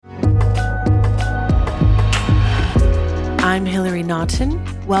I'm Hillary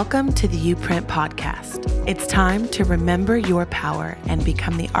Naughton. Welcome to the YouPrint podcast. It's time to remember your power and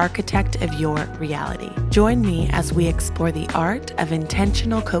become the architect of your reality. Join me as we explore the art of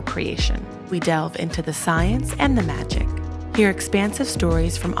intentional co-creation. We delve into the science and the magic. Hear expansive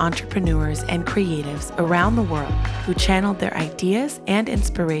stories from entrepreneurs and creatives around the world who channeled their ideas and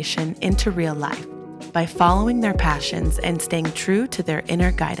inspiration into real life by following their passions and staying true to their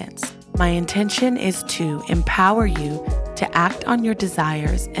inner guidance. My intention is to empower you to act on your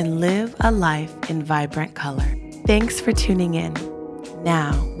desires and live a life in vibrant color. Thanks for tuning in.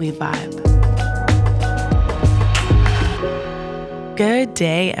 Now we vibe. Good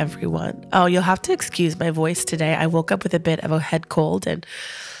day, everyone. Oh, you'll have to excuse my voice today. I woke up with a bit of a head cold and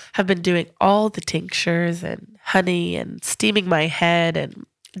have been doing all the tinctures and honey and steaming my head and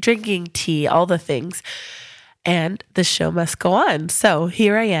drinking tea, all the things. And the show must go on. So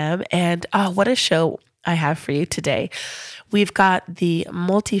here I am. And what a show I have for you today. We've got the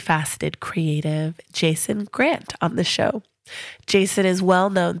multifaceted creative Jason Grant on the show. Jason is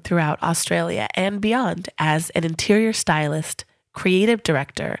well known throughout Australia and beyond as an interior stylist, creative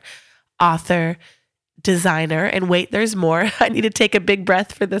director, author, designer, and wait, there's more. I need to take a big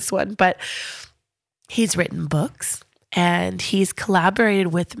breath for this one, but he's written books. And he's collaborated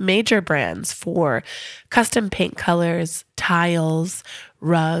with major brands for custom paint colors, tiles,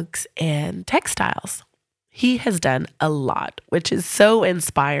 rugs, and textiles. He has done a lot, which is so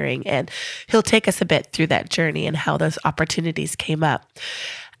inspiring. And he'll take us a bit through that journey and how those opportunities came up.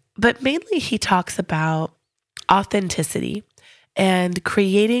 But mainly he talks about authenticity and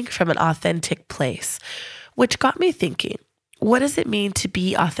creating from an authentic place, which got me thinking, what does it mean to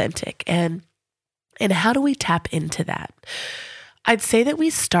be authentic? And how do we tap into that? I'd say that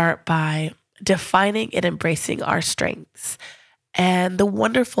we start by defining and embracing our strengths. And the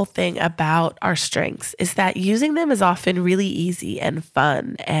wonderful thing about our strengths is that using them is often really easy and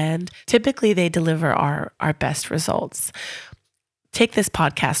fun. And typically they deliver our best results. Take this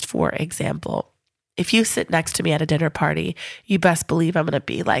podcast, for example. If you sit next to me at a dinner party, you best believe I'm going to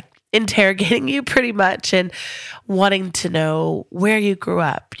be like interrogating you pretty much and wanting to know where you grew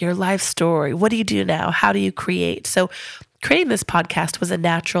up, your life story, what do you do now, how do you create? So creating this podcast was a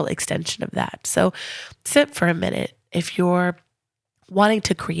natural extension of that. So sit for a minute. If you're wanting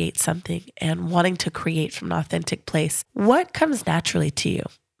to create something and wanting to create from an authentic place, what comes naturally to you?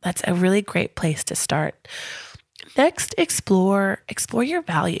 That's a really great place to start. Next, explore your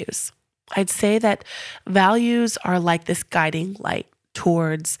values. I'd say that values are like this guiding light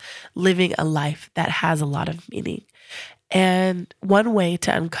towards living a life that has a lot of meaning. And one way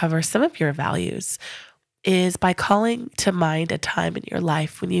to uncover some of your values is by calling to mind a time in your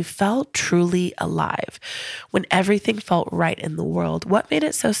life when you felt truly alive, when everything felt right in the world. What made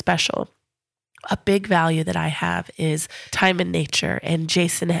it so special? A big value that I have is time in nature, and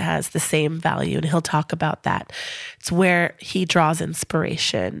Jason has the same value, and he'll talk about that. It's where he draws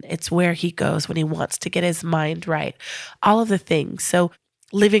inspiration. It's where he goes when he wants to get his mind right, all of the things. So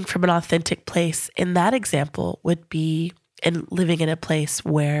living from an authentic place in that example would be and living in a place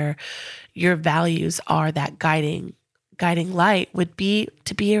where your values are that guiding light would be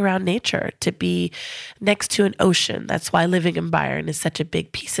to be around nature, to be next to an ocean. That's why living in Byron is such a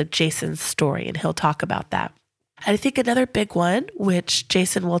big piece of Jason's story, and he'll talk about that. I think another big one, which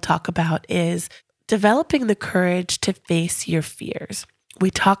Jason will talk about, is developing the courage to face your fears. We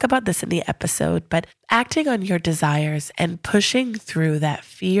talk about this in the episode, but acting on your desires and pushing through that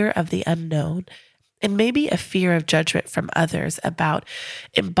fear of the unknown and maybe a fear of judgment from others about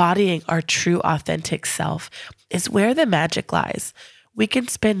embodying our true authentic self is where the magic lies. We can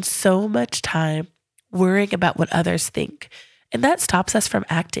spend so much time worrying about what others think, and that stops us from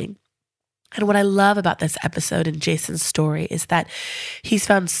acting. And what I love about this episode and Jason's story is that he's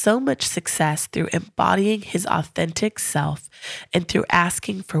found so much success through embodying his authentic self and through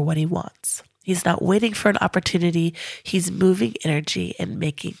asking for what he wants. He's not waiting for an opportunity. He's moving energy and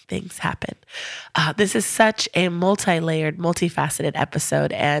making things happen. This is such a multi-layered, multifaceted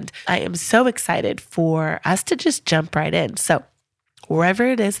episode, and I am so excited for us to just jump right in. So wherever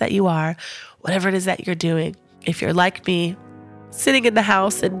it is that you are, whatever it is that you're doing, if you're like me, sitting in the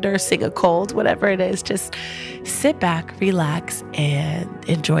house and nursing a cold, whatever it is, just sit back, relax, and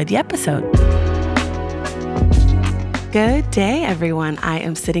enjoy the episode. Good day, everyone. I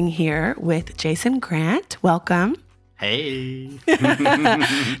am sitting here with Jason Grant. Welcome. Hey.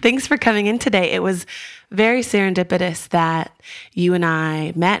 Thanks for coming in today. It was very serendipitous that you and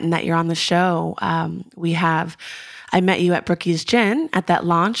I met and that you're on the show. We have I met you at Brookie's Gin at that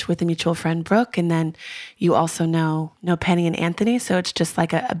launch with a mutual friend, Brooke. And then you also know Penny and Anthony. So it's just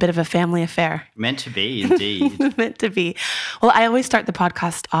like a bit of a family affair. Meant to be, indeed. Meant to be. Well, I always start the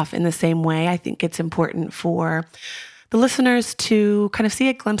podcast off in the same way. I think it's important for the listeners to kind of see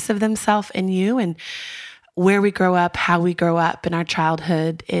a glimpse of themselves in you, and where we grow up, how we grow up in our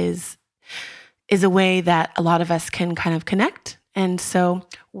childhood is a way that a lot of us can kind of connect. And so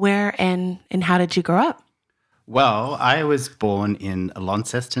where and how did you grow up? Well, I was born in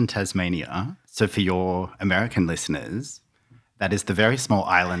Launceston, Tasmania. So for your American listeners, that is the very small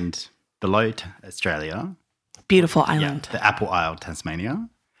island below Australia. Beautiful island. Yeah, the Apple Isle, Tasmania.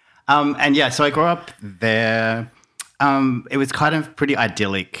 So I grew up there. It was kind of pretty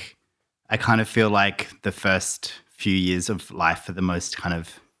idyllic. I kind of feel like the first few years of life are the most kind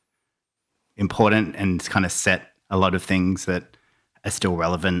of important and kind of set a lot of things that are still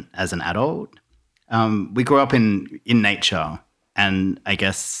relevant as an adult. We grew up in nature, and I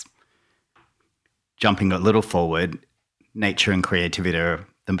guess jumping a little forward, nature and creativity are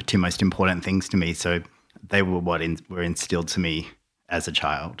the two most important things to me. So they were what were instilled to me as a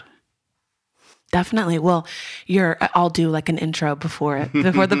child. Definitely. Well, I'll do like an intro before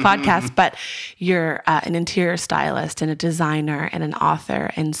the podcast, but you're an interior stylist and a designer and an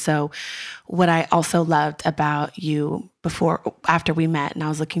author. And so what I also loved about you after we met and I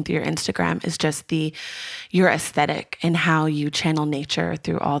was looking through your Instagram is just your aesthetic and how you channel nature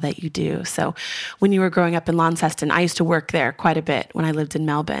through all that you do. So when you were growing up in Launceston, I used to work there quite a bit when I lived in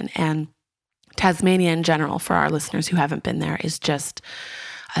Melbourne, and Tasmania in general, for our listeners who haven't been there, is just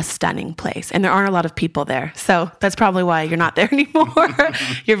a stunning place. And there aren't a lot of people there. So that's probably why you're not there anymore.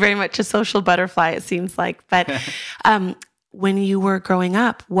 You're very much a social butterfly, it seems like. But when you were growing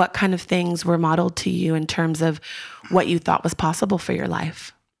up, what kind of things were modeled to you in terms of what you thought was possible for your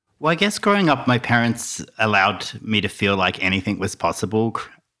life? Well, I guess growing up, my parents allowed me to feel like anything was possible.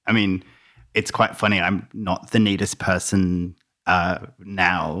 I mean, it's quite funny. I'm not the neatest person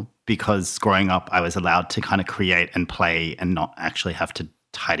now, because growing up, I was allowed to kind of create and play and not actually have to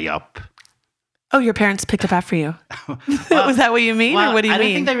tidy up. Oh, your parents picked up after you. Well, was that what you mean, or what do you mean? I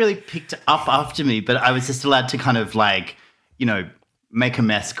don't think they really picked up after me, but I was just allowed to kind of like, make a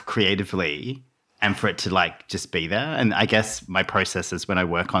mess creatively and for it to like just be there. And I guess my process is when I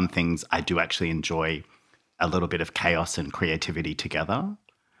work on things, I do actually enjoy a little bit of chaos and creativity together.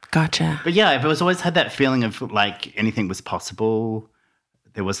 Gotcha. But yeah, I've always had that feeling of like anything was possible.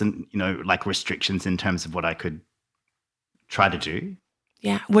 There wasn't, like restrictions in terms of what I could try to do.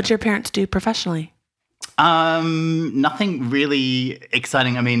 Yeah. What'd your parents do professionally? Nothing really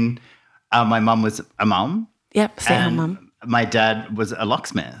exciting. I mean, my mum was a mum. Yep, stay-at-home mum. My dad was a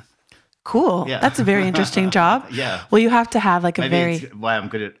locksmith. Cool. Yeah. That's a very interesting job. Yeah. Well, you have to have like It's why I'm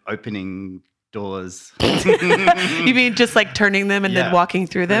good at opening doors. You mean just like turning them and then walking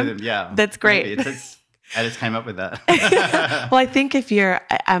through them? Yeah. That's great. I just came up with that. Well, I think if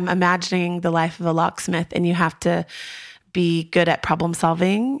I'm imagining the life of a locksmith, and you have to be good at problem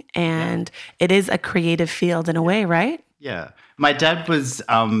solving, and it is a creative field in a way, right? Yeah. My dad was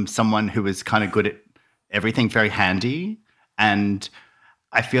someone who was kind of good at everything, very handy. And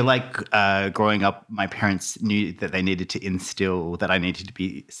I feel like growing up, my parents knew that they needed to instill that I needed to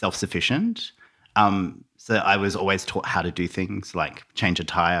be self-sufficient. So I was always taught how to do things like change a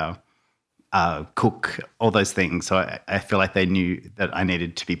tire, cook, all those things. So I feel like they knew that I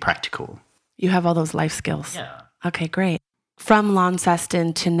needed to be practical. You have all those life skills. Yeah. Okay, great. From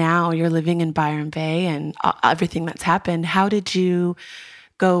Launceston to now, you're living in Byron Bay and everything that's happened. How did you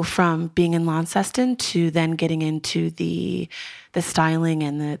go from being in Launceston to then getting into the styling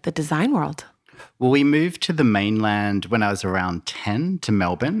and the design world? Well, we moved to the mainland when I was around 10 to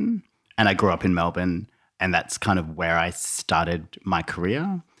Melbourne, and I grew up in Melbourne, and that's kind of where I started my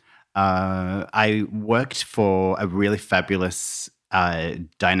career. I worked for a really fabulous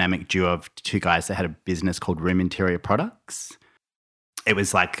dynamic duo of two guys that had a business called Room Interior Products. It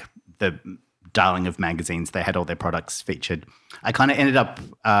was like the darling of magazines. They had all their products featured. I kind of ended up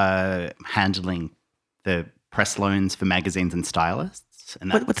handling the press loans for magazines and stylists.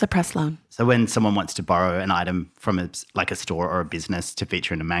 And what's a press loan? So when someone wants to borrow an item from a store or a business to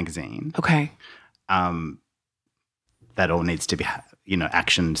feature in a magazine, okay, that all needs to be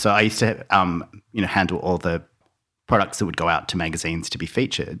actioned. So I used to handle all the products that would go out to magazines to be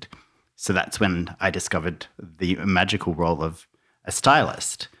featured. So that's when I discovered the magical role of a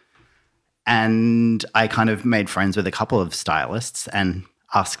stylist. And I kind of made friends with a couple of stylists and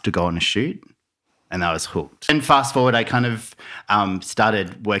asked to go on a shoot, and I was hooked. And fast forward, I kind of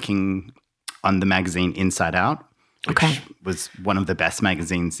started working on the magazine Inside Out, which was one of the best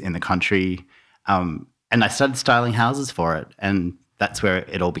magazines in the country. And I started styling houses for it, and that's where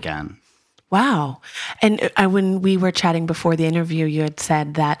it all began. Wow. And when we were chatting before the interview, you had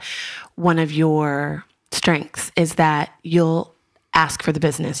said that one of your strengths is that you'll ask for the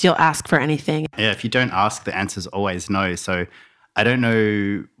business. You'll ask for anything. Yeah, if you don't ask, the answer's always no. So I don't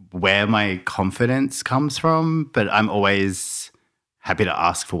know where my confidence comes from, but I'm always happy to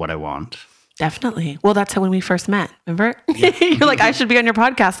ask for what I want. Definitely. Well, that's how when we first met, remember? Yeah. You're like, I should be on your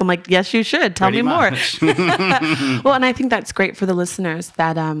podcast. I'm like, yes, you should. Tell me more. Well, and I think that's great for the listeners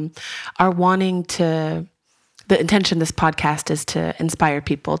that are wanting to, the intention of this podcast is to inspire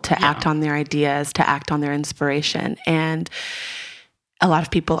people to act on their ideas, to act on their inspiration. And a lot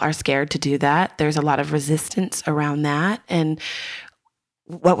of people are scared to do that. There's a lot of resistance around that. And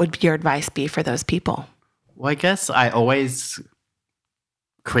what would your advice be for those people? Well, I guess I always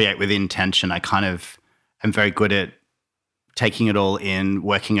create with intention. I kind of am very good at taking it all in,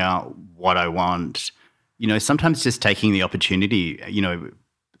 working out what I want. You know, sometimes just taking the opportunity, you know,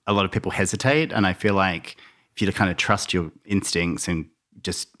 a lot of people hesitate. And I feel like if you kind of trust your instincts and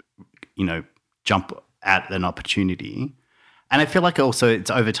just, you know, jump at an opportunity. And I feel like also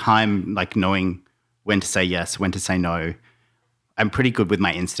it's over time, like knowing when to say yes, when to say no. I'm pretty good with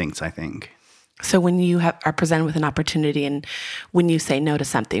my instincts, I think. So when you are presented with an opportunity and when you say no to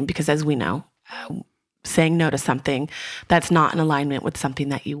something, because as we know, saying no to something that's not in alignment with something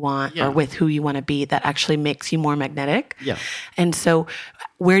that you want or with who you want to be, that actually makes you more magnetic. Yeah. And so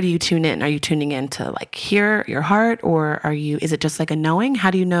where do you tune in? Are you tuning in to like hear your heart, or is it just like a knowing? How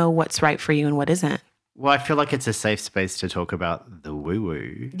do you know what's right for you and what isn't? Well, I feel like it's a safe space to talk about the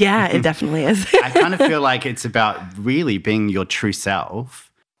woo-woo. Yeah, it definitely is. I kind of feel like it's about really being your true self.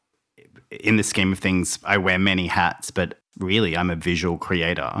 In the scheme of things, I wear many hats, but really I'm a visual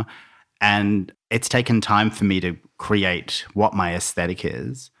creator. And it's taken time for me to create what my aesthetic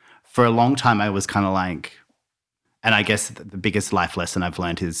is. For a long time, I was kind of like, and I guess the biggest life lesson I've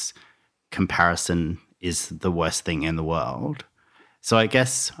learned is comparison is the worst thing in the world. So I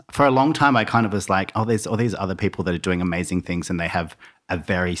guess for a long time, I kind of was like, oh, there's all these other people that are doing amazing things and they have a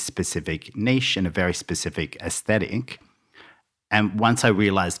very specific niche and a very specific aesthetic. And once I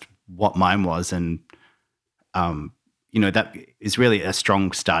realized what mine was, and you know, that is really a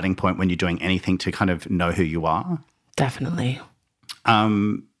strong starting point when you're doing anything to kind of know who you are. Definitely.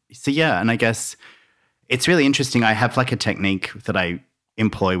 So yeah, and I guess it's really interesting. I have like a technique that I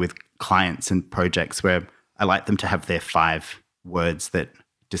employ with clients and projects where I like them to have their 5 words that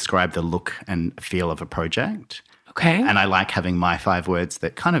describe the look and feel of a project. Okay. And I like having my 5 words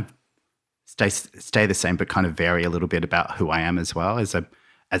that kind of stay the same, but kind of vary a little bit about who I am as well as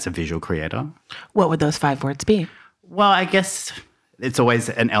a visual creator. What would those 5 words be? Well, I guess it's always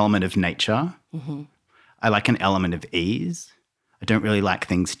an element of nature. Mm-hmm. I like an element of ease. I don't really like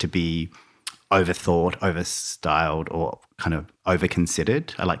things to be overthought, overstyled, or kind of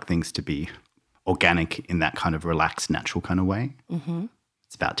overconsidered. I like things to be organic in that kind of relaxed, natural kind of way. Mm-hmm.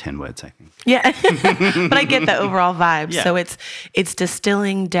 It's about 10 words, I think. Yeah. But I get the overall vibe. Yeah. So it's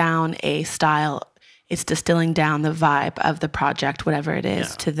distilling down a style. It's distilling down the vibe of the project, whatever it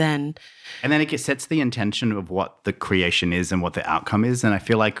is, to then... And then it sets the intention of what the creation is and what the outcome is. And I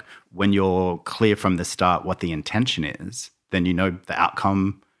feel like when you're clear from the start what the intention is, then you know the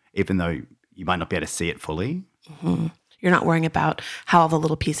outcome, even though you might not be able to see it fully. Mm-hmm. You're not worrying about how all the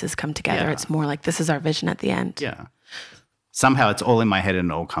little pieces come together. Yeah. It's more like, this is our vision at the end. Yeah. Somehow it's all in my head and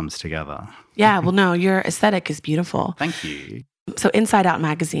it all comes together. Yeah. Well, no, your aesthetic is beautiful. Thank you. So Inside Out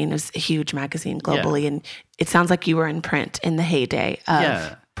magazine is a huge magazine globally. And it sounds like you were in print in the heyday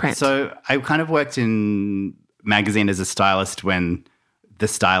of print. So I kind of worked in magazine as a stylist when the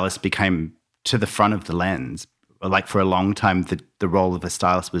stylist became to the front of the lens. Like for a long time, the role of a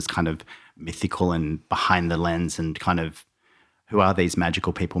stylist was kind of mythical and behind the lens and kind of, who are these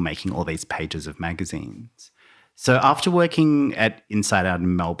magical people making all these pages of magazines? So after working at Inside Out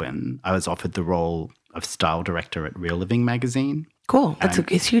in Melbourne, I was offered the role of style director at Real Living magazine. Cool. It's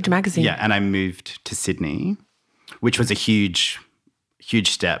a huge magazine. Yeah, and I moved to Sydney, which was a huge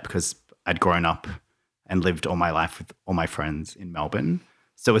step because I'd grown up and lived all my life with all my friends in Melbourne.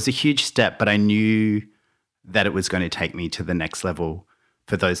 So it was a huge step, but I knew that it was going to take me to the next level.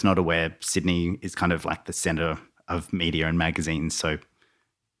 For those not aware, Sydney is kind of like the center of media and magazines. So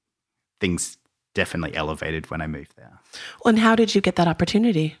things definitely elevated when I moved there. Well, and how did you get that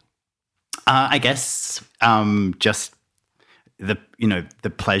opportunity? I guess just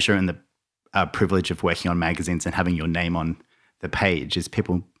the pleasure and the privilege of working on magazines and having your name on the page is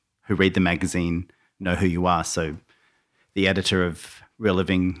people who read the magazine know who you are. So the editor of Real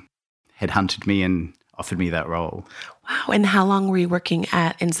Living headhunted me and offered me that role. Wow. And how long were you working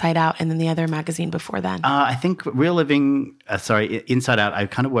at Inside Out and then the other magazine before then? I think Inside Out, I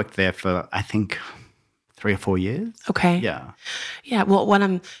kind of worked there for, I think, 3 or 4 years. Okay. Yeah. Yeah. Well, what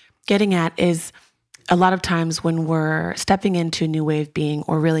I'm getting at is a lot of times when we're stepping into new wave being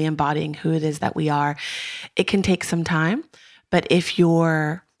or really embodying who it is that we are, it can take some time. But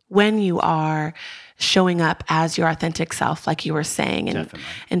when you are showing up as your authentic self, like you were saying,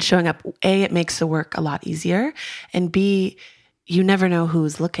 and showing up, A, it makes the work a lot easier. And B, you never know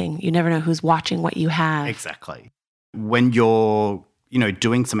who's looking. You never know who's watching what you have. Exactly. When you're,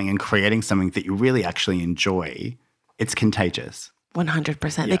 doing something and creating something that you really actually enjoy, it's contagious.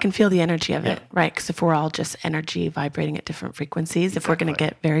 100%. Yeah. They can feel the energy of it, right? Because if we're all just energy vibrating at different frequencies, if we're going to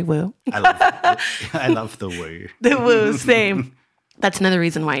get very woo. I love the woo. The woo, same. That's another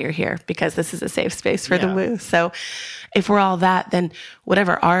reason why you're here, because this is a safe space for the woo. So if we're all that, then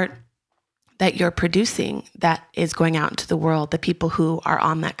whatever art that you're producing that is going out into the world, the people who are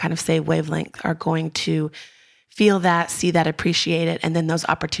on that kind of same wavelength are going to feel that, see that, appreciate it, and then those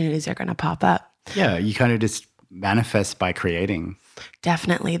opportunities are going to pop up. Yeah, you kind of just manifest by creating.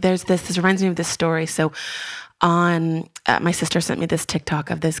 Definitely. This reminds me of this story. So my sister sent me this TikTok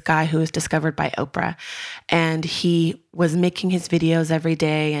of this guy who was discovered by Oprah, and he was making his videos every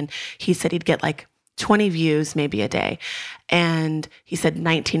day, and he said he'd get like 20 views maybe a day. And he said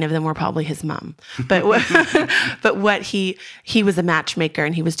 19 of them were probably his mom. But but he was a matchmaker,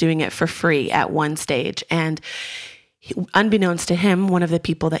 and he was doing it for free at one stage. And unbeknownst to him, one of the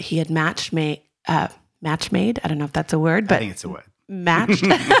people that he had match made, I don't know if that's a word, but I think it's a word. Matched,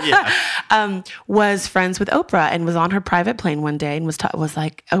 was friends with Oprah and was on her private plane one day and was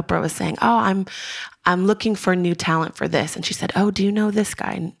like, Oprah was saying, "Oh, I'm looking for new talent for this," and she said, "Oh, do you know this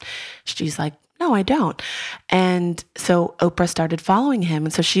guy?" And she's like, "No, I don't." And so Oprah started following him,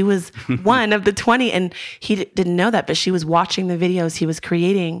 and so she was one of the 20, and he didn't know that, but she was watching the videos he was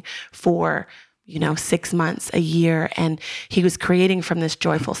creating for 6 months, a year, and he was creating from this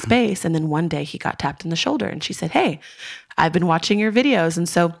joyful space. And then one day he got tapped on the shoulder and she said, "Hey, I've been watching your videos." And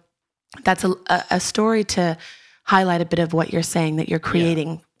so that's a story to highlight a bit of what you're saying, that you're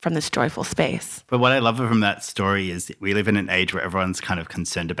creating from this joyful space. But what I love from that story is we live in an age where everyone's kind of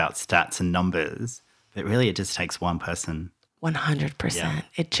concerned about stats and numbers, but really it just takes one person. 100%. Yeah.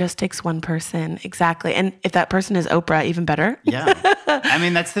 It just takes one person. Exactly. And if that person is Oprah, even better. Yeah. I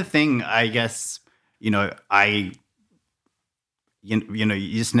mean, that's the thing, I guess, you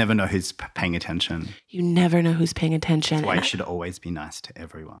just never know who's paying attention. You never know who's paying attention. That's why you should always be nice to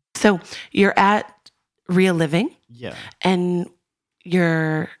everyone. So you're at Real Living. Yeah. And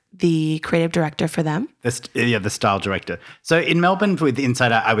you're the creative director for them? The style director. So in Melbourne with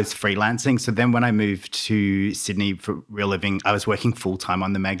Inside Out, I was freelancing. So then when I moved to Sydney for Real Living, I was working full-time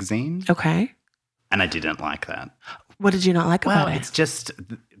on the magazine. Okay. And I didn't like that. What did you not like about it? Well, it's just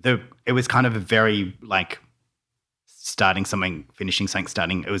it was kind of a very like starting something, finishing something,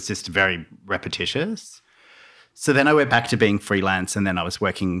 starting. It was just very repetitious. So then I went back to being freelance, and then I was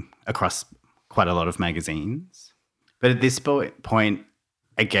working across quite a lot of magazines. But at this point,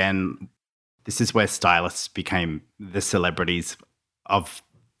 again, this is where stylists became the celebrities of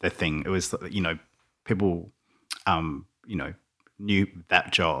the thing. It was, people, knew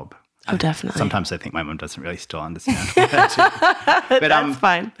that job. Oh, definitely. Sometimes I think my mum doesn't really still understand that too. But, that's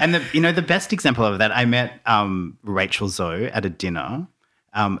fine. And the best example of that, I met Rachel Zoe at a dinner,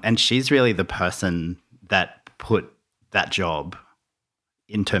 and she's really the person that put that job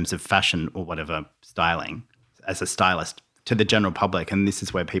in terms of fashion or whatever, styling, as a stylist to the general public. And this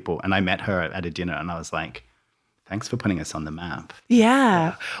is where and I met her at a dinner, and I was like, thanks for putting us on the map.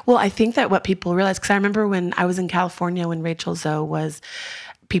 Yeah. Well, I think that what people realize, because I remember when I was in California when Rachel Zoe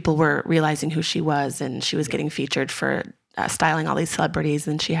people were realizing who she was, and she was getting featured for styling all these celebrities,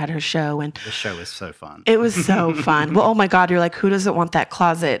 and she had her show. And the show was so fun. It was so fun. Well, oh my God, you're like, who doesn't want that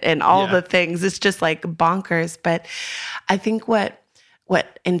closet and all the things? It's just like bonkers. But I think what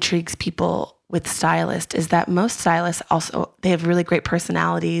intrigues people with Stylist is that most stylists also, they have really great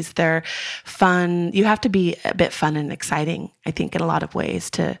personalities. They're fun. You have to be a bit fun and exciting, I think, in a lot of ways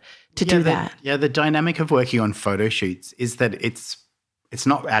to do that. Yeah, the dynamic of working on photo shoots is that it's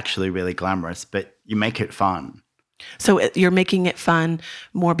not actually really glamorous, but you make it fun. So you're making it fun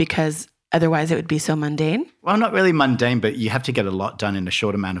more because otherwise it would be so mundane? Well, not really mundane, but you have to get a lot done in a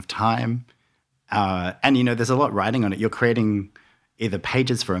short amount of time. And, there's a lot riding on it. You're creating either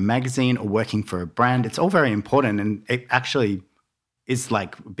pages for a magazine or working for a brand. It's all very important, and it actually is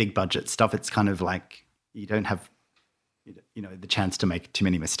like big budget stuff. It's kind of like you don't have, the chance to make too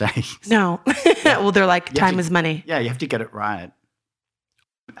many mistakes. No. Well, they're like, time is money. Yeah, you have to get it right.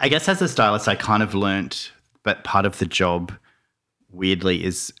 I guess as a stylist, I kind of learnt, but part of the job, weirdly,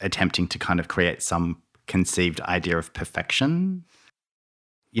 is attempting to kind of create some conceived idea of perfection.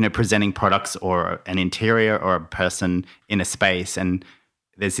 Presenting products or an interior or a person in a space, and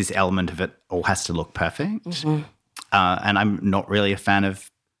there's this element of it all has to look perfect. Mm-hmm. And I'm not really a fan of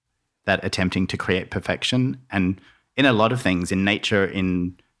that attempting to create perfection. And in a lot of things, in nature,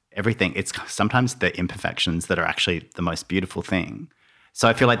 in everything, it's sometimes the imperfections that are actually the most beautiful thing. So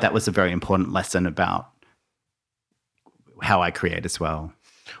I feel like that was a very important lesson about how I create as well.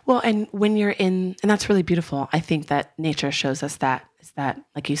 Well, and when you're in, and that's really beautiful. I think that nature shows us that, is that,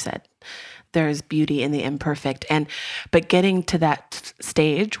 like you said, there's beauty in the imperfect. But getting to that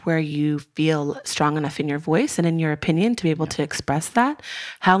stage where you feel strong enough in your voice and in your opinion to be able to express that,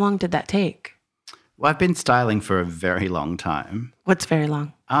 how long did that take? Well, I've been styling for a very long time. What's very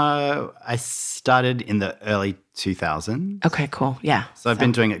long? I started in the early 2000s. Okay, cool. Yeah. So I've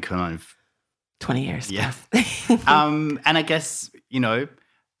been doing it kind of 20 years. Yeah. And I guess,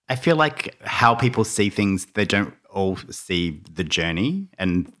 I feel like how people see things, they don't all see the journey,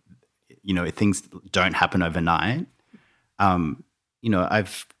 and, things don't happen overnight.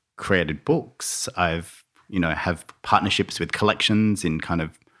 I've created books. I've, have partnerships with collections in kind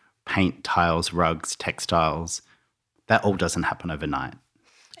of paint, tiles, rugs, textiles. That all doesn't happen overnight.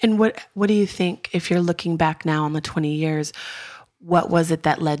 And what do you think, if you're looking back now on the 20 years, what was it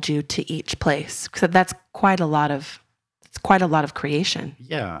that led you to each place? Because that's quite a lot of creation.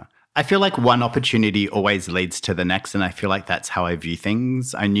 Yeah. I feel like one opportunity always leads to the next, and I feel like that's how I view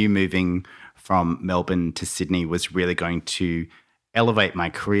things. I knew moving from Melbourne to Sydney was really going to elevate my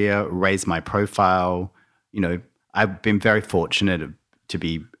career, raise my profile. I've been very fortunate to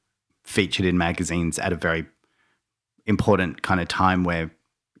be featured in magazines at a very important kind of time where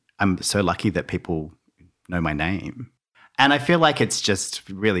I'm so lucky that people know my name. And I feel like it's just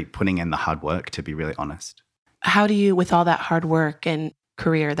really putting in the hard work, to be really honest. How do you, with all that hard work and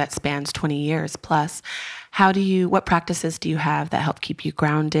career that spans 20 years plus, what practices do you have that help keep you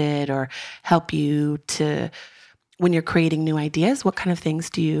grounded or help you to, when you're creating new ideas, what kind of things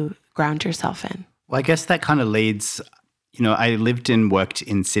do you ground yourself in? Well, I guess that kind of leads, I lived and worked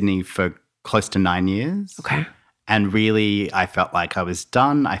in Sydney for close to 9 years. Okay. And really, I felt like I was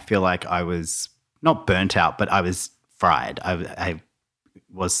done. I feel like I was not burnt out, but I was fried. I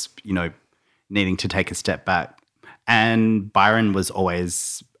was, needing to take a step back. And Byron was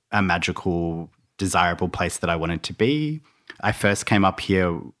always a magical, desirable place that I wanted to be. I first came up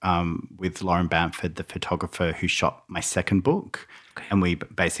here with Lauren Bamford, the photographer who shot my second book. Okay. And we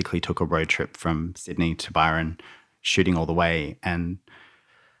basically took a road trip from Sydney to Byron, shooting all the way. And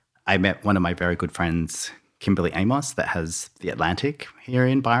I met one of my very good friends, Kimberly Amos, that has the Atlantic here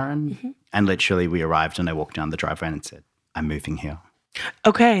in Byron. Mm-hmm. And literally we arrived and I walked down the driveway and said, I'm moving here.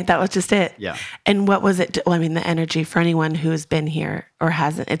 Okay, that was just it. Yeah. And what was it? Well, I mean, the energy for anyone who's been here or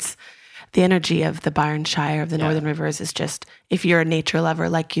hasn't, it's the energy of the Byron Shire, of the Northern Rivers is just, if you're a nature lover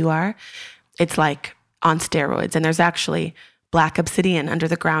like you are, it's like on steroids. And there's actually black obsidian under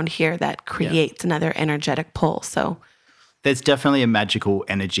the ground here that creates another energetic pull. So there's definitely a magical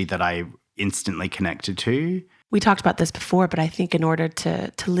energy that I instantly connected to. We talked about this before, but I think in order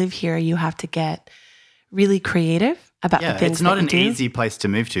to live here, you have to get really creative about the things it's not that you an do. easy place to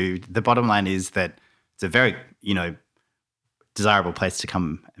move to. The bottom line is that it's a very, desirable place to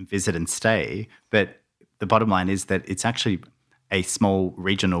come and visit and stay. But the bottom line is that it's actually a small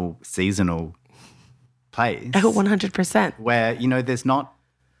regional seasonal place. Oh, 100%. Where, there's not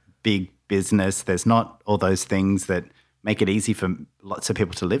big business. There's not all those things that make it easy for lots of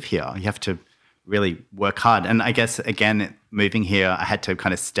people to live here. You have to really work hard. And I guess, again, moving here, I had to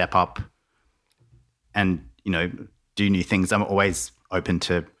kind of step up and, do new things. I'm always open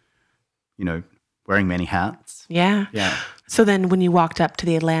to, wearing many hats. Yeah. Yeah. So then when you walked up to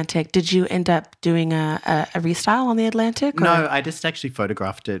the Atlantic, did you end up doing a restyle on the Atlantic? Or? No, I just actually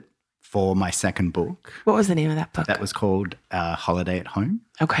photographed it for my second book. What was the name of that book? That was called Holiday at Home.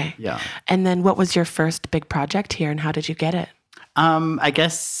 Okay. Yeah. And then what was your first big project here and how did you get it? I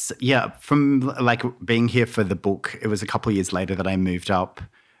guess, from like being here for the book, it was a couple of years later that I moved up.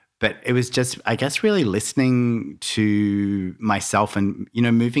 But it was just, I guess, really listening to myself and,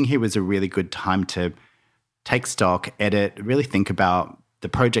 moving here was a really good time to take stock, edit, really think about the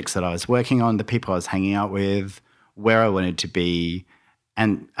projects that I was working on, the people I was hanging out with, where I wanted to be.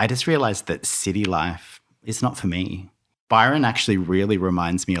 And I just realized that city life is not for me. Byron actually really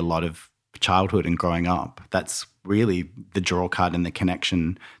reminds me a lot of childhood and growing up. That's really the draw card and the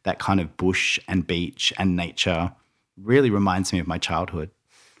connection, that kind of bush and beach and nature really reminds me of my childhood.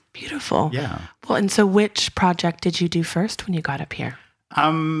 Beautiful. Yeah. Well, and so which project did you do first when you got up here?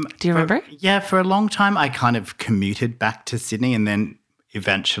 Do you remember? Yeah, for a long time I kind of commuted back to Sydney, and then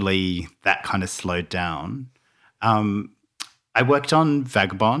eventually that kind of slowed down. I worked on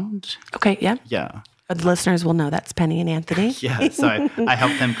Vagabond. Okay, yeah. Yeah. The listeners will know that's Penny and Anthony. Yeah, so I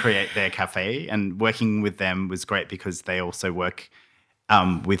helped them create their cafe, and working with them was great because they also work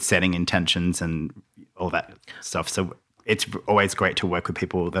with setting intentions and all that stuff. So it's always great to work with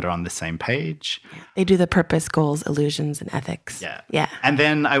people that are on the same page. Yeah. They do the purpose, goals, illusions, and ethics. Yeah. Yeah. And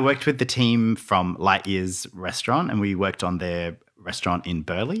then I worked with the team from Light Years Restaurant, and we worked on their restaurant in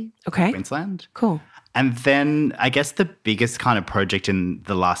Burleigh, Queensland. Cool. And then I guess the biggest kind of project in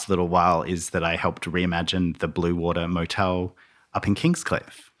the last little while is that I helped reimagine the Blue Water Motel up in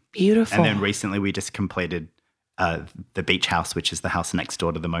Kingscliff. Beautiful. And then recently we just completed the Beach House, which is the house next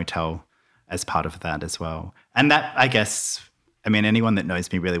door to the motel, as part of that as well. And that, I guess, I mean, anyone that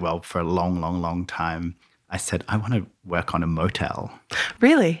knows me really well for a long, long, long time, I said, I want to work on a motel.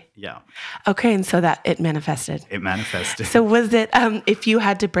 Really? Yeah. Okay, and so that it manifested. It manifested. So was it, if you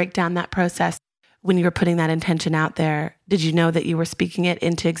had to break down that process, when you were putting that intention out there, did you know that you were speaking it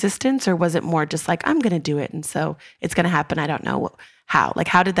into existence, or was it more just like, I'm going to do it and so it's going to happen, I don't know how? Like,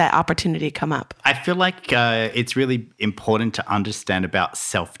 how did that opportunity come up? I feel like it's really important to understand about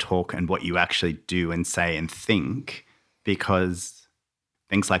self-talk and what you actually do and say and think, because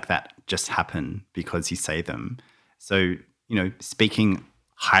things like that just happen because you say them. So, speaking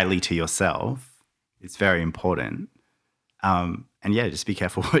highly to yourself is very important. And yeah, just be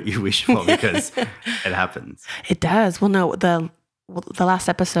careful what you wish for, because it happens. It does. Well, no, the last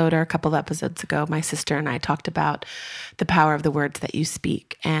episode or a couple of episodes ago, my sister and I talked about the power of the words that you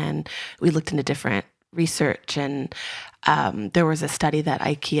speak. And we looked into different research, and there was a study that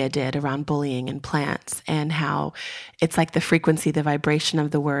IKEA did around bullying in plants and how it's like the frequency, the vibration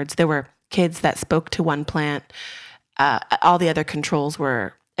of the words. There were kids that spoke to one plant. All the other controls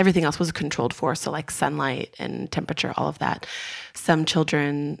were, everything else was controlled for. So like sunlight and temperature, all of that. Some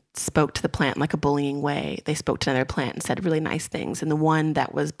children spoke to the plant in like a bullying way. They spoke to another plant and said really nice things. And the one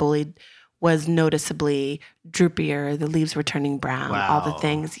that was bullied was noticeably droopier. The leaves were turning brown, all the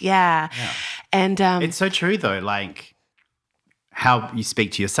things. Yeah. And it's so true though, like how you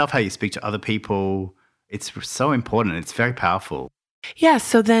speak to yourself, how you speak to other people. It's so important. It's very powerful. Yeah.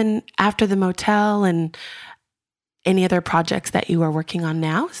 So then after the motel and any other projects that you are working on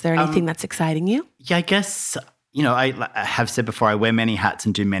now? Is there anything that's exciting you? Yeah, I guess, I have said before, I wear many hats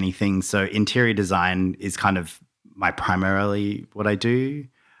and do many things. So interior design is kind of primarily what I do.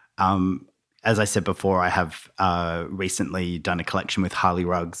 As I said before, I have recently done a collection with Harley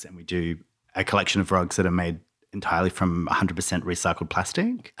Rugs, and we do a collection of rugs that are made entirely from 100% recycled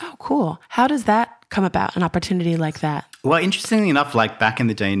plastic. Oh, cool. How does that come about, an opportunity like that? Well, interestingly enough, like back in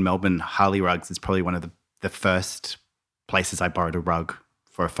the day in Melbourne, Harley Rugs is probably one of the first places I borrowed a rug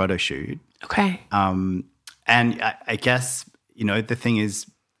for a photo shoot. Okay. And I guess, the thing is,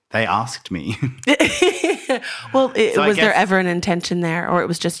 they asked me. Well, was there ever an intention there, or it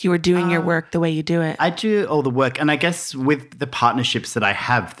was just you were doing your work the way you do it? I do all the work. And I guess with the partnerships that I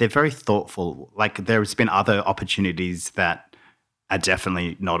have, they're very thoughtful. Like there's been other opportunities that are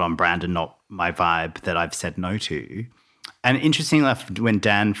definitely not on brand and not my vibe that I've said no to. And interestingly enough, when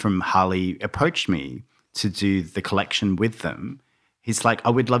Dan from Harley approached me to do the collection with them, he's like, I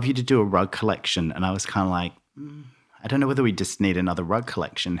would love you to do a rug collection. And I was kind of like, I don't know whether we just need another rug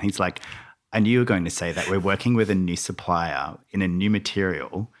collection. He's like, I knew you were going to say that. We're working with a new supplier in a new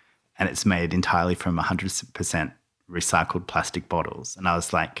material, and it's made entirely from 100% recycled plastic bottles. And I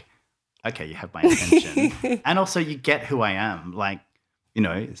was like, okay, you have my attention. And also you get who I am. Like,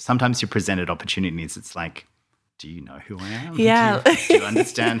 sometimes you're presented opportunities. It's like, do you know who I am? Yeah. Do you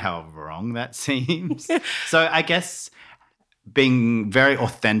understand how wrong that seems? So I guess being very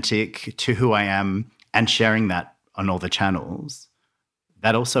authentic to who I am and sharing that on all the channels,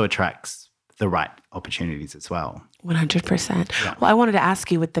 that also attracts the right opportunities as well. 100%. Yeah. Well, I wanted to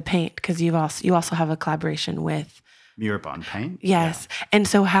ask you with the paint, because you also have a collaboration with Murabond paint. Yes. Yeah. And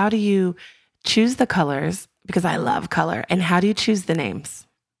so how do you choose the colors? Because I love color. And how do you choose the names?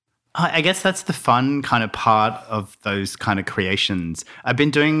 I guess that's the fun kind of part of those kind of creations. I've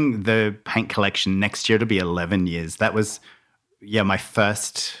been doing the paint collection. Next year, it'll be 11 years. That was, my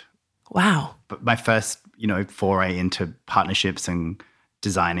first. Wow. My first, foray into partnerships and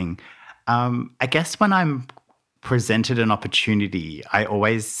designing. I guess when I'm presented an opportunity, I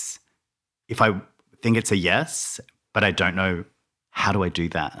always, if I think it's a yes, but I don't know how do I do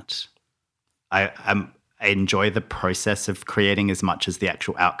that, I enjoy the process of creating as much as the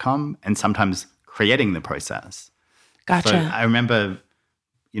actual outcome, and sometimes creating the process. Gotcha. So I remember,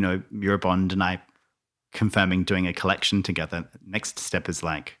 Murabond and I confirming doing a collection together, next step is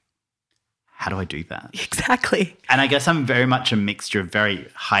like, how do I do that? Exactly. And I guess I'm very much a mixture of very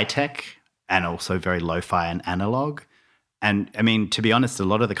high tech and also very lo-fi and analog. And I mean, to be honest, a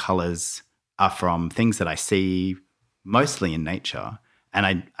lot of the colors are from things that I see mostly in nature.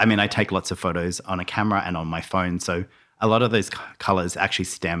 And I take lots of photos on a camera and on my phone. So a lot of those colors actually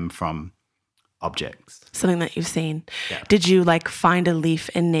stem from objects. Something that you've seen. Yeah. Did you like find a leaf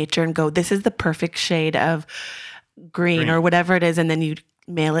in nature and go, this is the perfect shade of green or whatever it is, and then you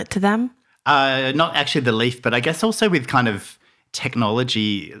mail it to them? Not actually the leaf, but I guess also with kind of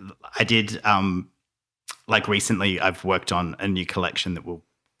technology, I did like recently I've worked on a new collection that we'll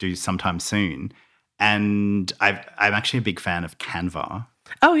do sometime soon. And I'm actually a big fan of Canva.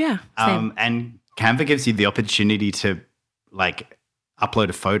 Oh, yeah. Same. And Canva gives you the opportunity to like upload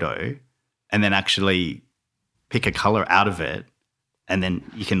a photo and then actually pick a color out of it. And then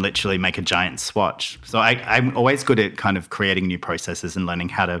you can literally make a giant swatch. So I'm always good at kind of creating new processes and learning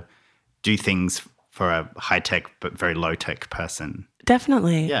how to do things for a high-tech but very low-tech person.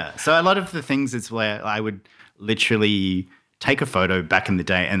 Definitely. Yeah. So a lot of the things is where I would literally take a photo back in the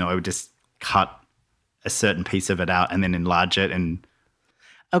day and I would just cut a certain piece of it out and then enlarge it and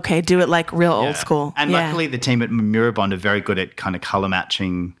do it like real old school. And luckily the team at Mirabond are very good at kind of color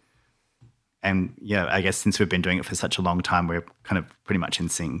matching. And yeah, I guess since we've been doing it for such a long time, we're kind of pretty much in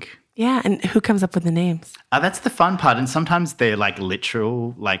sync. Yeah. And who comes up with the names? That's the fun part. And sometimes they're like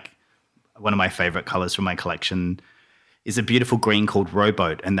literal, like one of my favorite colors from my collection is a beautiful green called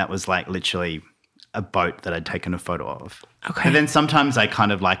Rowboat. And that was like literally a boat that I'd taken a photo of. Okay. And then sometimes I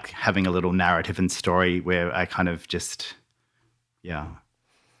kind of like having a little narrative and story where I kind of just,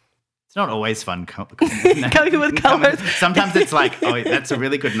 it's not always fun. Coming with colors. Sometimes it's like, oh, that's a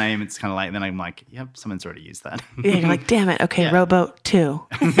really good name. It's kind of like, then I'm like, yep, someone's already used that. Yeah, you're like, damn it. Okay, Rowboat 2.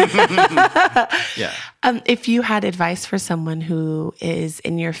 Yeah. If you had advice for someone who is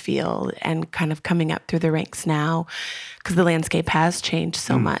in your field and kind of coming up through the ranks now, because the landscape has changed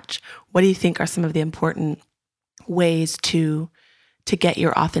so much, what do you think are some of the important ways to get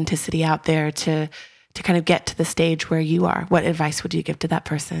your authenticity out there, to kind of get to the stage where you are? What advice would you give to that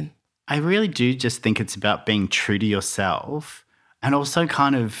person? I really do just think it's about being true to yourself and also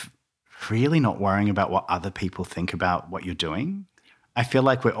kind of really not worrying about what other people think about what you're doing. I feel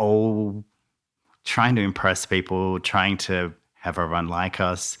like we're all trying to impress people, trying to have everyone like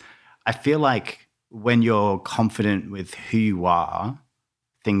us. I feel like when you're confident with who you are,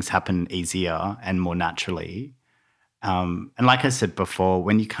 things happen easier and more naturally. And like I said before,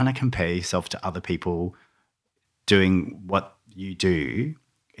 when you kind of compare yourself to other people doing what you do,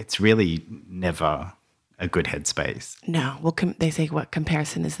 it's really never a good headspace. No. Well, they say what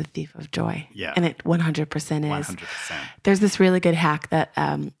comparison is the thief of joy. Yeah. And it 100% is. 100%. There's this really good hack that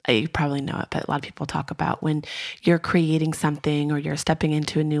you probably know it, but a lot of people talk about when you're creating something or you're stepping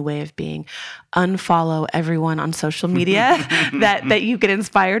into a new way of being, unfollow everyone on social media that you get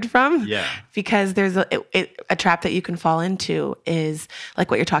inspired from. Yeah. Because there's a trap that you can fall into is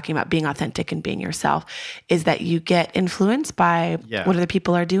like what you're talking about, being authentic and being yourself, is that you get influenced by what other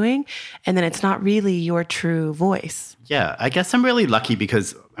people are doing. And then it's not really your true voice. Yeah, I guess I'm really lucky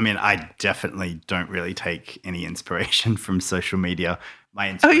because, I definitely don't really take any inspiration from social media.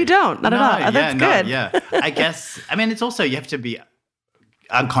 Oh, you don't? Not at all. Oh, that's good. Yeah. I guess, it's also, you have to be,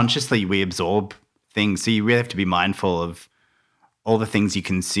 unconsciously we absorb things. So you really have to be mindful of all the things you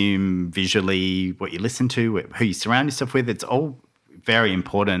consume visually, what you listen to, who you surround yourself with. It's all very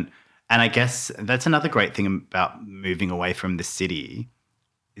important. And I guess that's another great thing about moving away from the city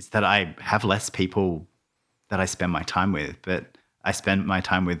is that I have less people that I spend my time with, but I spend my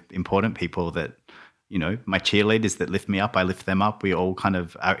time with important people that, my cheerleaders that lift me up, I lift them up. We all kind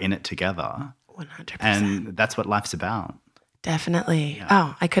of are in it together. 100%. And that's what life's about. Definitely. Yeah.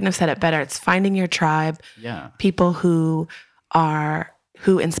 Oh, I couldn't have said it better. It's finding your tribe. Yeah. People who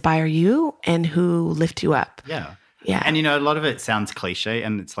inspire you and who lift you up. Yeah. Yeah. And, a lot of it sounds cliche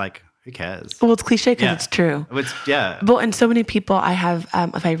and it's like, who cares? Well, it's cliche because it's true. Well, and so many people I have,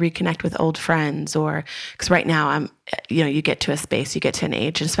 if I reconnect with old friends because right now you get to a space, you get to an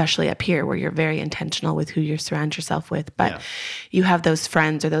age, and especially up here where you're very intentional with who you surround yourself with. But you have those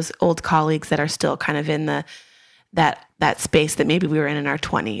friends or those old colleagues that are still kind of in that space that maybe we were in our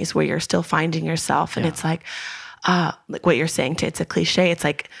 20s where you're still finding yourself. And it's like what you're saying, it's a cliche. It's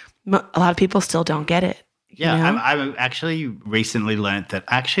like a lot of people still don't get it. Yeah, I actually recently learned that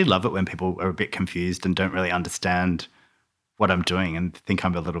I actually love it when people are a bit confused and don't really understand what I'm doing and think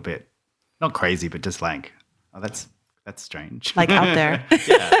I'm a little bit, not crazy, but just like, oh, that's strange. Like out there.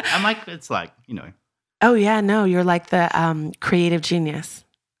 Yeah, I'm like, it's like, Oh, yeah, no, you're like the creative genius.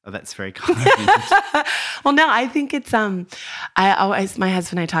 Oh, that's very kind. Well, no, I think it's I always, my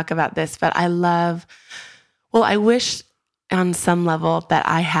husband and I talk about this, but I wish on some level that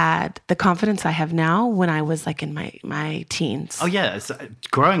I had the confidence I have now when I was like in my teens. Oh, yeah. So,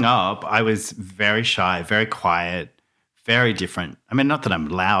 growing up, I was very shy, very quiet, very different. I mean, not that I'm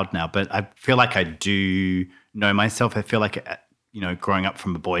loud now, but I feel like I do know myself. I feel like, growing up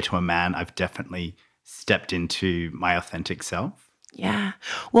from a boy to a man, I've definitely stepped into my authentic self. Yeah.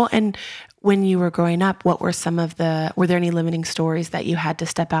 Well, and when you were growing up, were there any limiting stories that you had to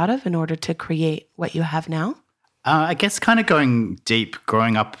step out of in order to create what you have now? I guess kind of going deep,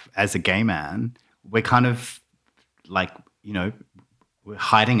 growing up as a gay man, we're kind of like, we're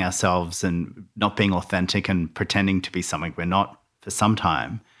hiding ourselves and not being authentic and pretending to be something we're not for some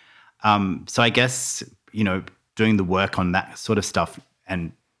time. So I guess, doing the work on that sort of stuff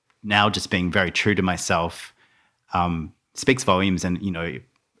and now just being very true to myself speaks volumes. And,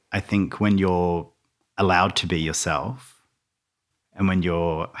 I think when you're allowed to be yourself and when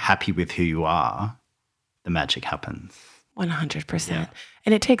you're happy with who you are, the magic happens. 100%. Yeah.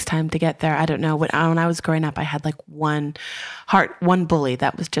 And it takes time to get there. I don't know. When I was growing up, I had like one bully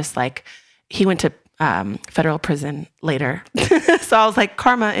that was just like, he went to federal prison later. So I was like,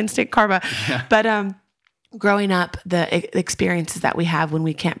 instant karma. Yeah. But growing up, the experiences that we have when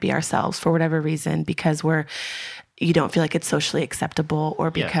we can't be ourselves for whatever reason, because you don't feel like it's socially acceptable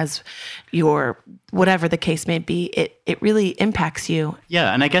or because you're, whatever the case may be, it really impacts you.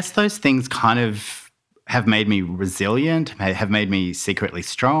 Yeah. And I guess those things kind of have made me resilient, have made me secretly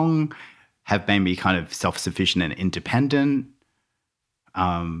strong, have made me kind of self-sufficient and independent.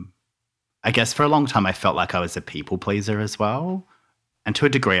 I guess for a long time I felt like I was a people pleaser as well. And to a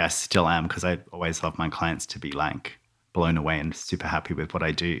degree I still am, because I always love my clients to be like blown away and super happy with what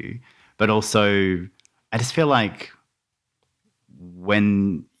I do. But also I just feel like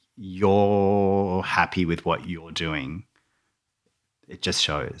when you're happy with what you're doing, it just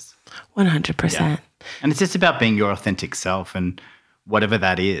shows. 100%. Yeah. And it's just about being your authentic self, and whatever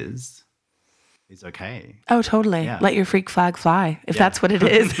that is okay. Oh, totally. Yeah. Let your freak flag fly if that's what it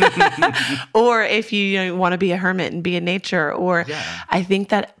is. Or if you want to be a hermit and be in nature. Or I think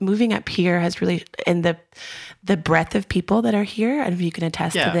that moving up here has really, and the breadth of people that are here, and if you can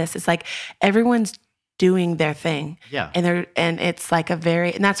attest to this, it's like everyone's doing their thing. Yeah. And it's like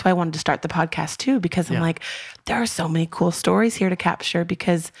and that's why I wanted to start the podcast too, because I'm like, there are so many cool stories here to capture,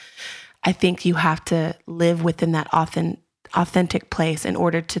 because I think you have to live within that authentic place in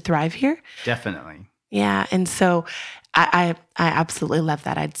order to thrive here. Definitely. Yeah. And so I absolutely love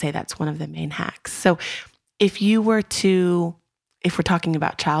that. I'd say that's one of the main hacks. So if we're talking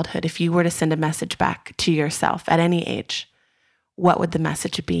about childhood, if you were to send a message back to yourself at any age, what would the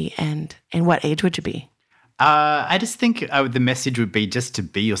message be, and what age would you be? I just think the message would be just to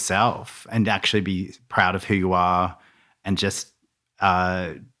be yourself and actually be proud of who you are, and just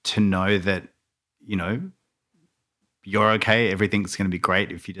to know that, you're okay. Everything's going to be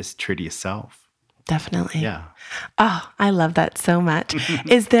great if you're just true to yourself. Definitely. Yeah. Oh, I love that so much.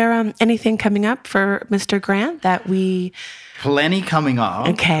 Is there anything coming up for Mr. Grant that we... Plenty coming up.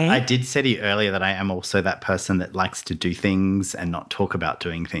 Okay. I did say to you earlier that I am also that person that likes to do things and not talk about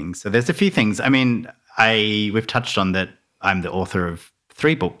doing things. So there's a few things. I mean, we've touched on that I'm the author of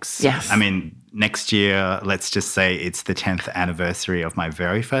 3 books. Yes. I mean, next year, let's just say it's the 10th anniversary of my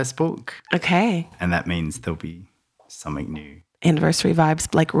very first book. Okay. And that means there'll be something new. Anniversary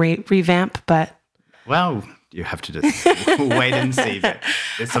vibes, like revamp, but... Well, you have to just wait and see. But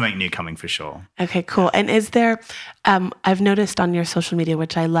there's something new coming for sure. Okay, cool. And is there, I've noticed on your social media,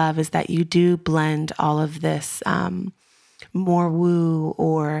 which I love, is that you do blend all of this more woo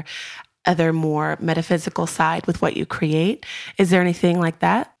or other more metaphysical side with what you create. Is there anything like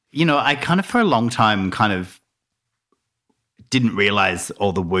that? I kind of for a long time kind of didn't realize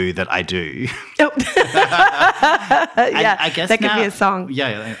all the woo that I do. Oh. I guess that could be a song.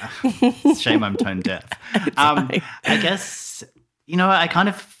 Yeah, shame I'm tone deaf. I guess, I kind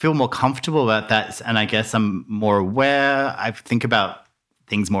of feel more comfortable about that, and I guess I'm more aware. I think about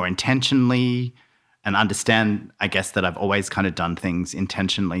things more intentionally and understand, I guess, that I've always kind of done things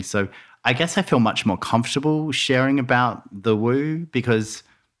intentionally. So I guess I feel much more comfortable sharing about the woo because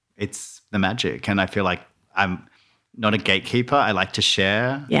it's the magic, and I feel like I'm not a gatekeeper. I like to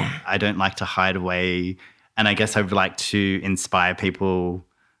share. Yeah. I don't like to hide away. And I guess I would like to inspire people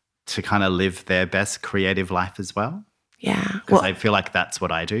to kind of live their best creative life as well. Yeah. Because I feel like that's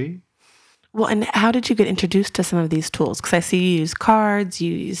what I do. Well, and how did you get introduced to some of these tools? Because I see you use cards,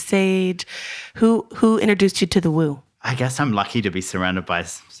 you use sage. Who introduced you to the woo? I guess I'm lucky to be surrounded by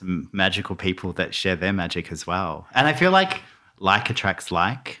some magical people that share their magic as well. And I feel like like attracts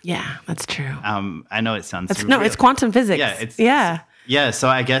like. Yeah, that's true. I know it sounds it's quantum physics. Yeah. So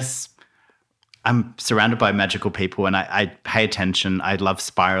I guess I'm surrounded by magical people, and I pay attention. I love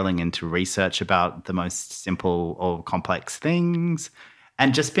spiraling into research about the most simple or complex things,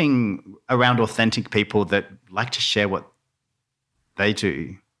 and just being around authentic people that like to share what they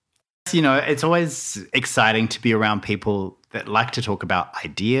do. You know, it's always exciting to be around people that like to talk about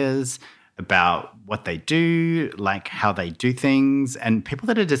ideas, about what they do, like how they do things, and people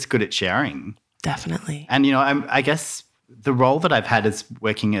that are just good at sharing. Definitely. And, you know, I guess the role that I've had as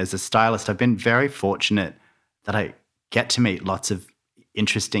working as a stylist, I've been very fortunate that I get to meet lots of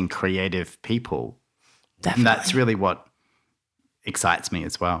interesting, creative people. Definitely. And that's really what excites me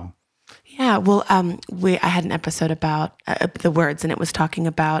as well. Yeah, well, I had an episode about the words, and it was talking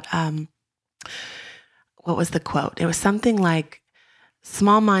about, what was the quote? It was something like,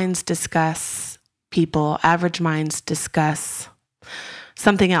 small minds discuss people, average minds discuss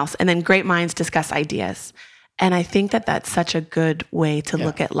something else, and then great minds discuss ideas. And I think that that's such a good way to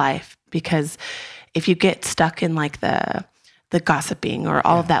look at life, because if you get stuck in like the gossiping or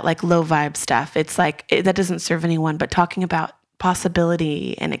all of that like low vibe stuff, it's like that doesn't serve anyone. But talking about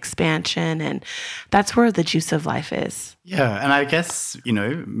possibility and expansion, and that's where the juice of life is. Yeah, and I guess, you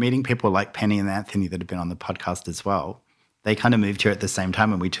know, meeting people like Penny and Anthony that have been on the podcast as well, they kind of moved here at the same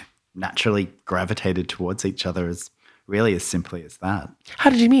time, and we naturally gravitated towards each other as simply as that.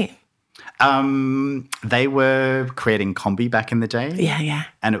 How did you meet? They were creating Combi back in the day. Yeah.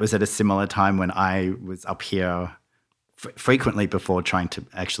 And it was at a similar time when I was up here frequently before trying to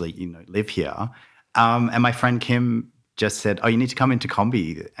actually, you know, live here. And my friend Kim just said, oh, you need to come into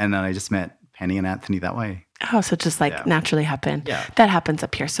Combi. And then I just met Penny and Anthony that way. Oh, so just like naturally happened. Yeah. That happens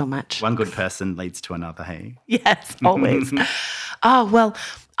up here so much. One good person leads to another, hey? Yes, always. Oh, well,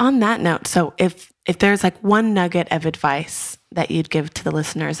 on that note, so if there's like one nugget of advice that you'd give to the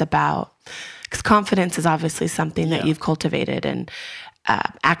listeners about, because confidence is obviously something that you've cultivated, and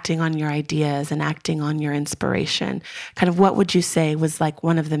acting on your ideas and acting on your inspiration, kind of what would you say was like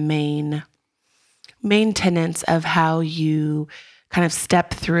one of the main tenets of how you kind of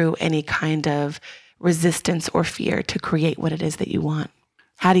step through any kind of resistance or fear to create what it is that you want?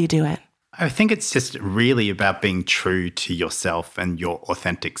 How do you do it? I think it's just really about being true to yourself and your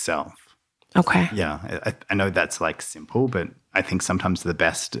authentic self. Okay. Yeah. I know that's like simple, but I think sometimes the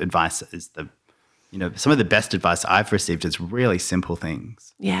best advice is some of the best advice I've received is really simple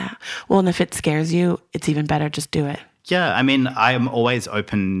things. Yeah. Well, and if it scares you, it's even better. Just do it. Yeah. I mean, I'm always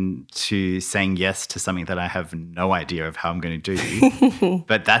open to saying yes to something that I have no idea of how I'm going to do.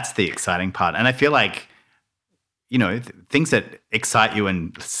 But that's the exciting part. And I feel like, you know, things that excite you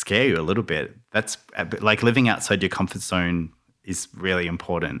and scare you a little bit, that's like living outside your comfort zone is really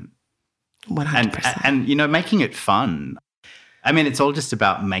important. 100%. And, you know, making it fun. I mean, it's all just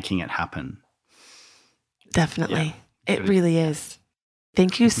about making it happen. Definitely. Yeah. It really is.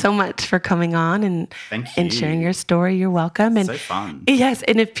 Thank you so much for coming on and sharing your story. You're welcome. And so fun. Yes.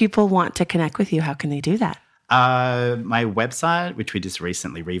 And if people want to connect with you, how can they do that? My website, which we just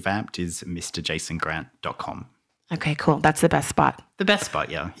recently revamped, is mrjasongrant.com. Okay, cool. That's the best spot. The best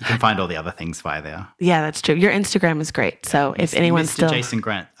spot, yeah. You can find all the other things via there. Yeah, that's true. Your Instagram is great. So if anyone's Mr. still... Jason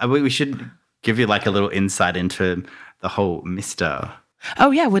Grant. We should give you like a little insight into the whole Mr.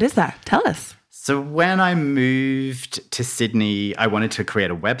 Oh, yeah. What is that? Tell us. So when I moved to Sydney, I wanted to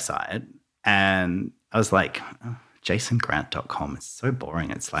create a website, and I was like, jasongrant.com is so boring.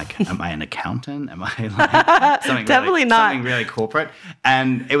 It's like, am I an accountant? Am I like something Definitely not. Something really corporate?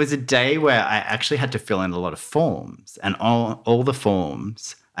 And it was a day where I actually had to fill in a lot of forms, and all the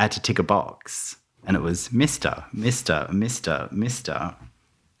forms I had to tick a box, and it was Mr.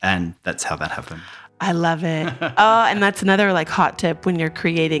 And that's how that happened. I love it. Oh, and that's another like hot tip when you're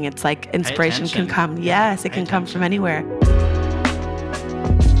creating. It's like inspiration can come. Yes, it can come from anywhere.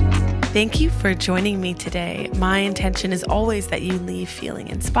 Thank you for joining me today. My intention is always that you leave feeling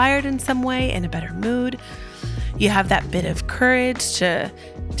inspired in some way, in a better mood. You have that bit of courage to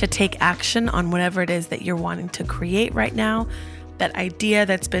take action on whatever it is that you're wanting to create right now. That idea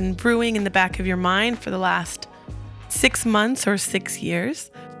that's been brewing in the back of your mind for the last 6 months or 6 years.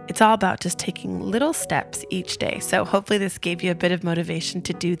 It's all about just taking little steps each day. So hopefully this gave you a bit of motivation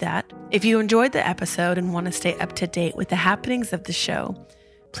to do that. If you enjoyed the episode and want to stay up to date with the happenings of the show,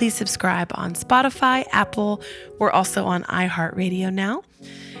 please subscribe on Spotify, Apple. We're also on iHeartRadio now.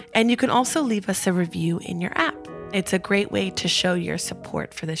 And you can also leave us a review in your app. It's a great way to show your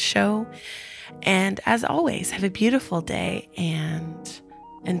support for the show. And as always, have a beautiful day, and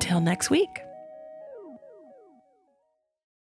until next week.